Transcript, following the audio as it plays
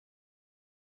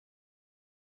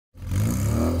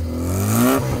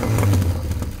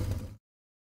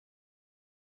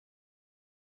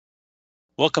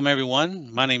Welcome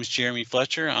everyone. My name is Jeremy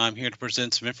Fletcher. I'm here to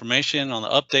present some information on the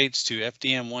updates to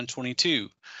FDM 122.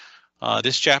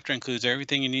 This chapter includes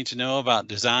everything you need to know about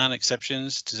design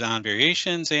exceptions, design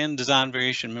variations, and design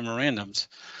variation memorandums.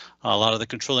 A lot of the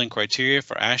controlling criteria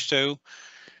for AASHTO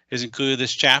is included in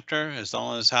this chapter, as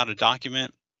well as how to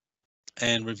document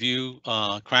and review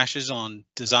crashes on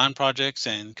design projects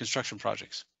and construction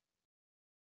projects.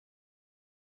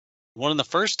 One of the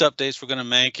first updates we're going to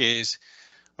make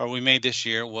we made this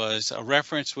year, was a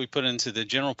reference we put into the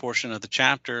general portion of the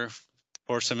chapter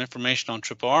for some information on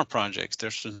RRR projects.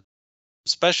 There's some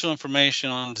special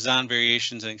information on design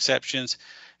variations and exceptions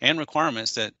and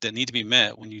requirements that need to be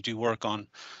met when you do work on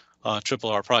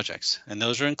RRR projects. And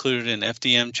those are included in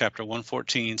FDM Chapter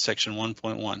 114, Section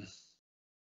 1.1.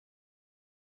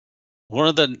 One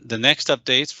of the next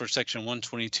updates for Section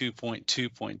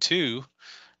 122.2.2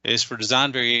 is for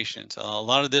design variations. A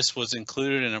lot of this was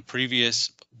included in a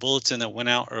previous bulletin that went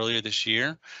out earlier this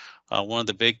year. One of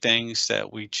the big things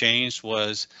that we changed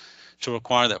was to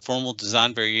require that formal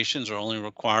design variations are only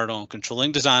required on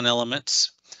controlling design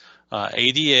elements,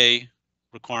 ADA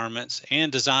requirements,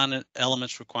 and design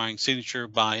elements requiring signature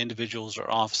by individuals or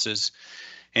offices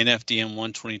in FDM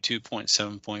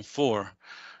 122.7.4.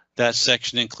 That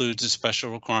section includes the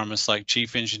special requirements like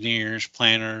chief engineers,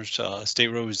 planners, state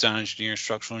road design engineer,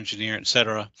 structural engineer,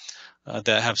 etc.,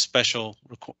 that have special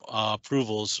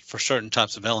approvals for certain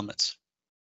types of elements.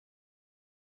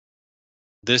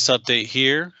 This update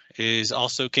here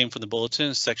also came from the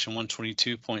bulletin, section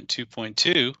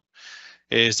 122.2.2,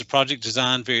 is the project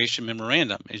design variation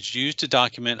memorandum. It's used to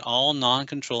document all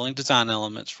non-controlling design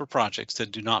elements for projects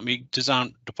that do not meet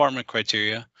design department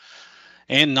criteria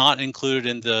and not included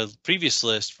in the previous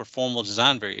list for formal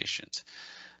design variations.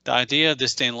 The idea of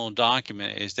this standalone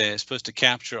document is that it's supposed to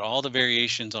capture all the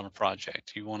variations on a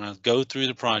project. You want to go through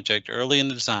the project early in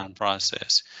the design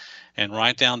process and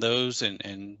write down those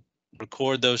and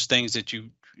record those things that you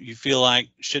feel like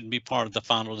shouldn't be part of the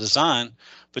final design,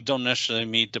 but don't necessarily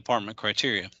meet department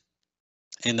criteria.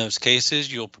 In those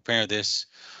cases, you'll prepare this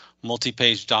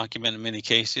multi-page document in many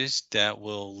cases that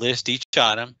will list each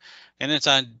item, and it's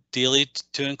ideally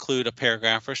to include a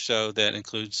paragraph or so that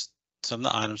includes some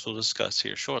of the items we'll discuss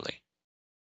here shortly.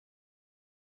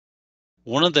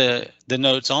 One of the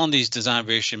notes on these design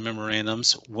variation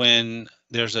memorandums, when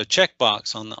there's a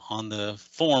checkbox on the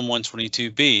form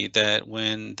 122B, that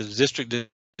when the district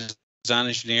design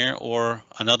engineer or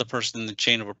another person in the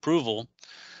chain of approval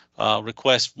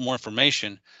requests more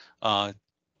information,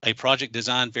 a project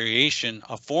design variation,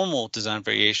 a formal design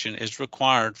variation, is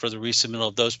required for the resubmittal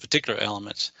of those particular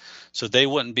elements. So they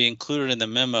wouldn't be included in the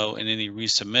memo in any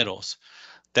resubmittals.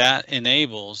 That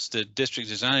enables the district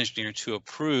design engineer to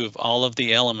approve all of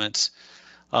the elements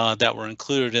that were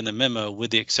included in the memo,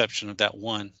 with the exception of that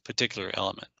one particular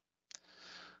element.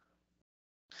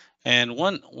 And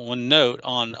one note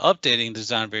on updating the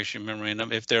design variation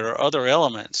memorandum: if there are other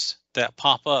elements that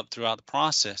pop up throughout the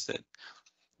process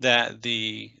that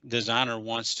the designer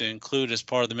wants to include as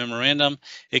part of the memorandum,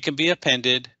 it can be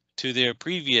appended to their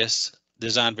previous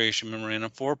design variation memorandum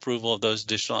for approval of those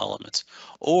additional elements.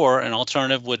 Or an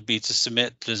alternative would be to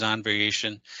submit design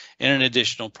variation in an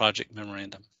additional project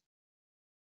memorandum.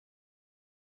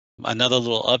 Another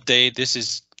little update: this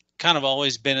is kind of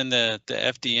always been in the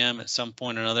FDM at some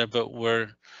point or another, but we're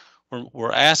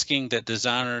asking that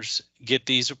designers get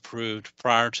these approved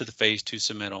prior to the phase 2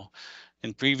 submittal.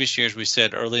 In previous years, we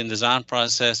said early in the design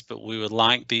process, but we would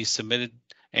like these submitted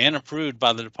and approved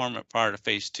by the department prior to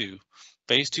phase 2.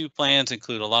 Phase 2 plans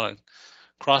include a lot of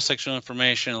cross-sectional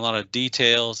information, a lot of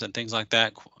details and things like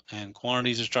that, and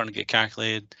quantities are starting to get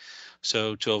calculated.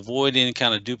 So to avoid any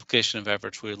kind of duplication of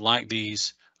efforts, we would like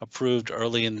these approved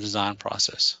early in the design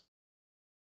process.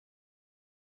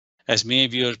 As many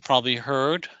of you have probably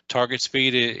heard, target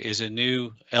speed is a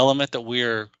new element that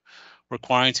we're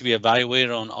requiring to be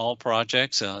evaluated on all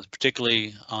projects,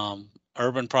 particularly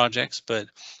urban projects, but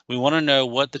we want to know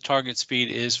what the target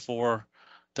speed is for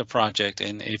the project.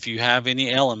 And if you have any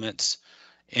elements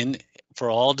for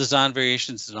all design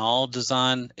variations and all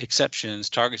design exceptions,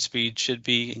 target speed should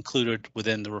be included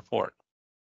within the report.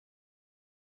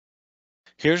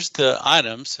 Here's the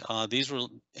items. These were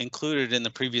included in the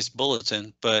previous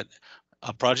bulletin, but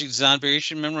a project design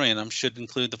variation memorandum should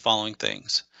include the following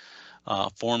things.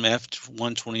 Form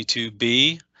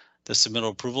F122B, the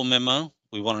submittal approval memo.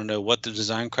 We want to know what the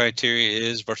design criteria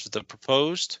is versus the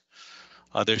proposed.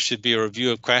 There should be a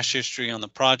review of crash history on the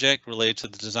project related to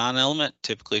the design element,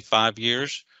 typically 5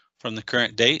 years from the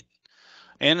current date,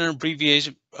 and an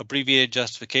abbreviated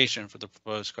justification for the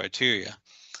proposed criteria.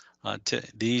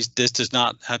 This does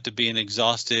not have to be an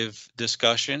exhaustive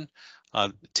discussion.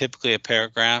 Typically, a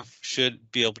paragraph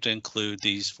should be able to include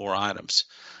these 4 items.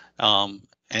 And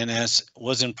as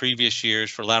was in previous years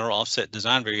for lateral offset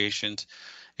design variations,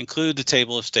 include the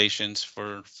table of stations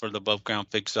for the above ground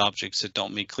fixed objects that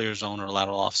don't meet clear zone or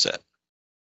lateral offset.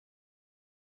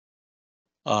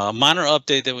 A minor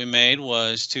update that we made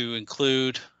was to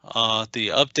include the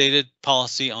updated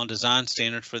policy on design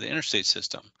standards for the interstate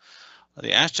system.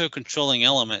 The AASHTO controlling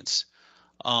elements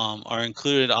are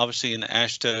included obviously in the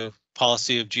AASHTO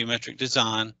policy of geometric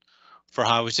design for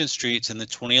highways and streets, and the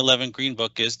 2011 Green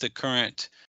Book is the current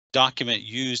document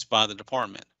used by the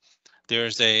department.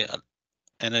 There's an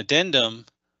addendum,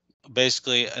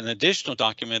 basically an additional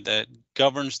document that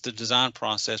governs the design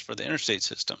process for the interstate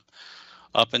system.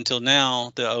 Up until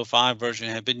now, the 05 version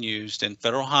had been used, and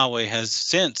Federal Highway has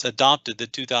since adopted the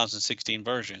 2016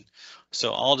 version.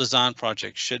 So all design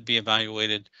projects should be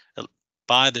evaluated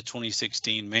by the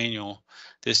 2016 manual.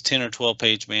 This 10 or 12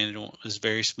 page manual is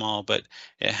very small, but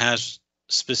it has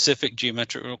specific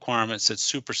geometric requirements that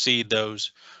supersede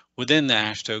those within the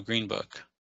AASHTO Green Book.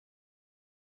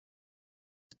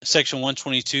 Section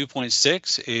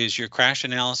 122.6 is your crash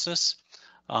analysis.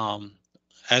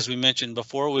 As we mentioned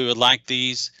before, we would like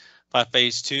these by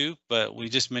phase 2, but we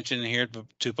just mentioned here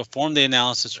to perform the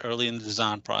analysis early in the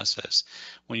design process.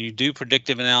 When you do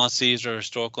predictive analyses or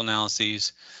historical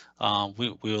analyses,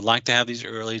 we would like to have these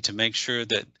early to make sure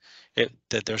that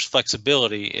there's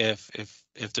flexibility if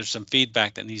there's some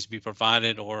feedback that needs to be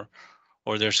provided or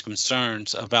there's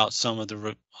concerns about some of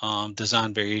the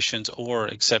design variations or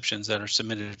exceptions that are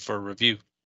submitted for review.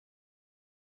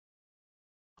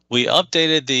 We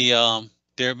updated the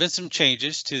there have been some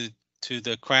changes to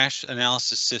the crash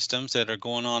analysis systems that are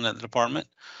going on at the department.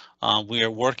 We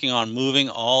are working on moving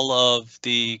all of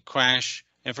the crash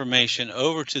information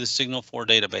over to the Signal 4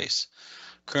 database.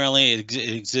 Currently, it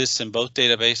exists in both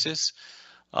databases.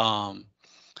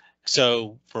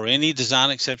 So for any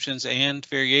design exceptions and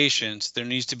variations, there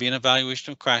needs to be an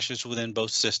evaluation of crashes within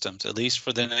both systems, at least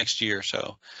for the next year or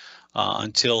so,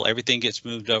 until everything gets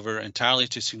moved over entirely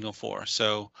to Signal 4.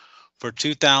 So for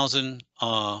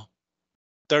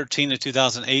 2013 to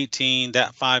 2018,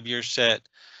 that 5-year set,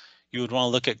 you would want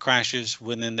to look at crashes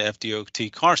within the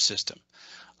FDOT car system.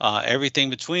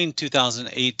 Everything between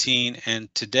 2018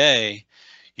 and today,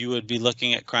 you would be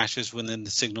looking at crashes within the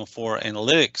Signal 4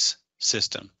 analytics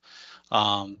system.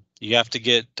 You have to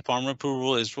get department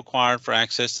approval is required for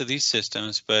access to these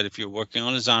systems, but if you're working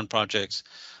on design projects,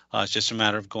 it's just a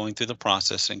matter of going through the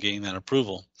process and getting that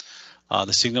approval.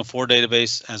 The Signal 4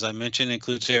 database, as I mentioned,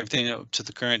 includes everything up to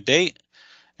the current date,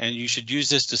 and you should use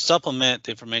this to supplement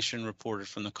the information reported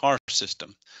from the car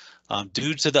system.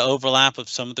 Due to the overlap of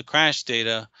some of the crash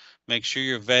data, make sure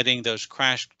you're vetting those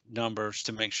crash numbers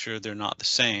to make sure they're not the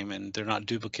same and they're not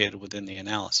duplicated within the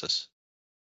analysis.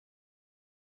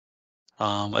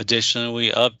 Additionally,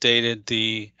 we updated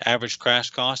the average crash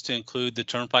cost to include the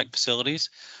turnpike facilities.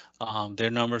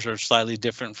 Their numbers are slightly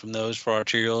different from those for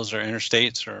arterials or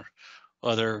interstates or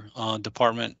other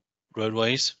department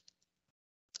roadways.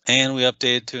 And we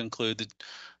updated to include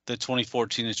the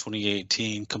 2014 to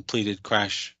 2018 completed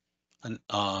crash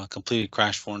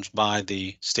forms by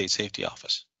the State Safety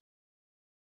Office.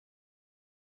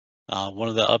 One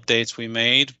of the updates we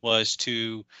made was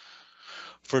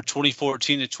for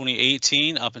 2014 to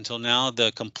 2018, up until now,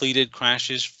 the completed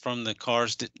crashes from the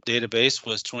CARS database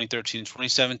was 2013 and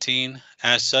 2017.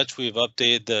 As such, we've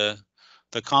updated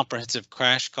the comprehensive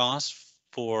crash costs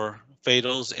for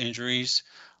fatals, injuries,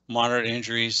 moderate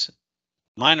injuries,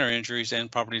 minor injuries,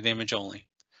 and property damage only.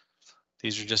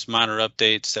 These are just minor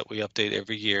updates that we update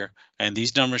every year, and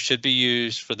these numbers should be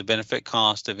used for the benefit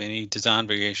cost of any design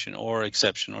variation or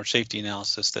exception or safety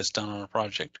analysis that's done on a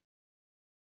project.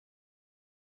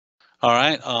 All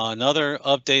right, another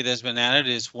update that's been added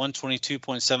is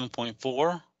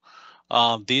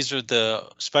 122.7.4. These are the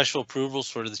special approvals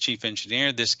for the chief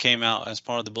engineer. This came out as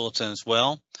part of the bulletin as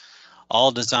well. All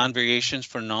design variations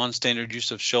for non-standard use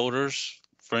of shoulders,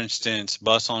 for instance,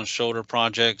 bus on shoulder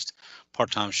projects,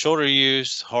 part-time shoulder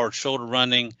use, hard shoulder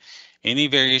running, any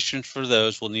variations for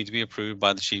those will need to be approved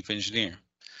by the chief engineer.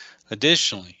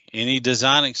 Additionally, any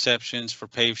design exceptions for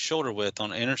paved shoulder width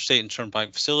on interstate and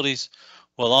turnpike facilities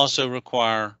will also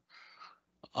require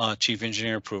chief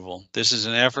engineer approval. This is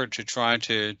an effort to try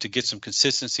to get some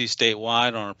consistency statewide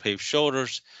on our paved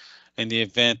shoulders in the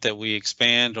event that we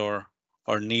expand or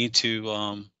need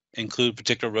to include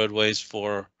particular roadways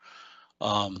for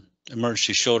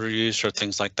emergency shoulder use or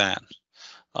things like that.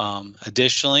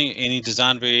 Additionally, any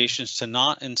design variations to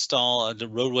not install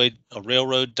a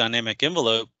railroad dynamic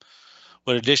envelope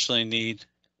would additionally need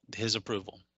his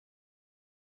approval.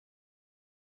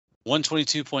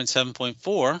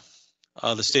 122.7.4,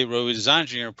 the state roadway design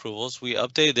engineer approvals, we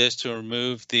updated this to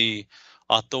remove the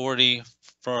authority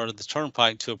for the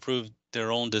turnpike to approve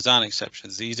their own design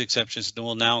exceptions. These exceptions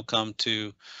will now come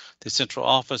to the central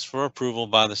office for approval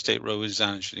by the state roadway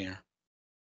design engineer.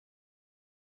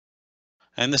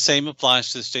 And the same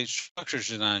applies to the state structures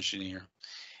design engineer.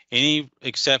 Any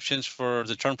exceptions for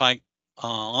the turnpike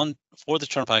for the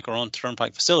turnpike or on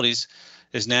turnpike facilities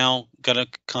is now going to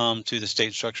come to the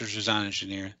state structures design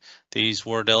engineer. These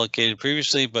were delegated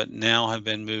previously, but now have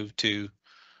been moved to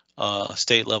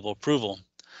state level approval.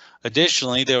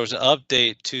 Additionally, there was an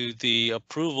update to the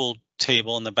approval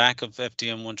table in the back of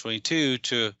FDM 122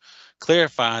 to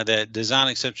clarify that design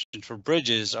exceptions for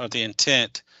bridges are the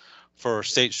intent for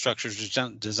state structures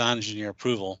design engineer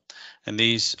approval, and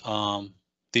these are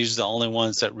the only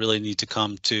ones that really need to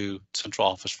come to central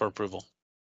office for approval.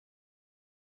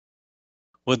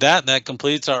 With that, that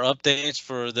completes our updates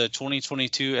for the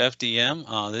 2022 FDM.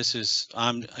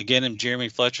 I'm Jeremy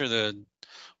Fletcher, the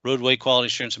Roadway Quality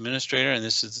Assurance Administrator, and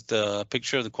this is the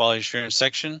picture of the Quality Assurance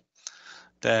section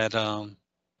that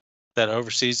that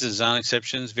oversees the design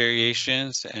exceptions,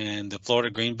 variations, and the Florida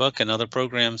Green Book and other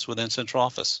programs within central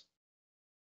office.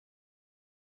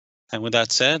 And with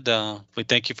that said, we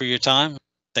thank you for your time.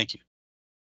 Thank you.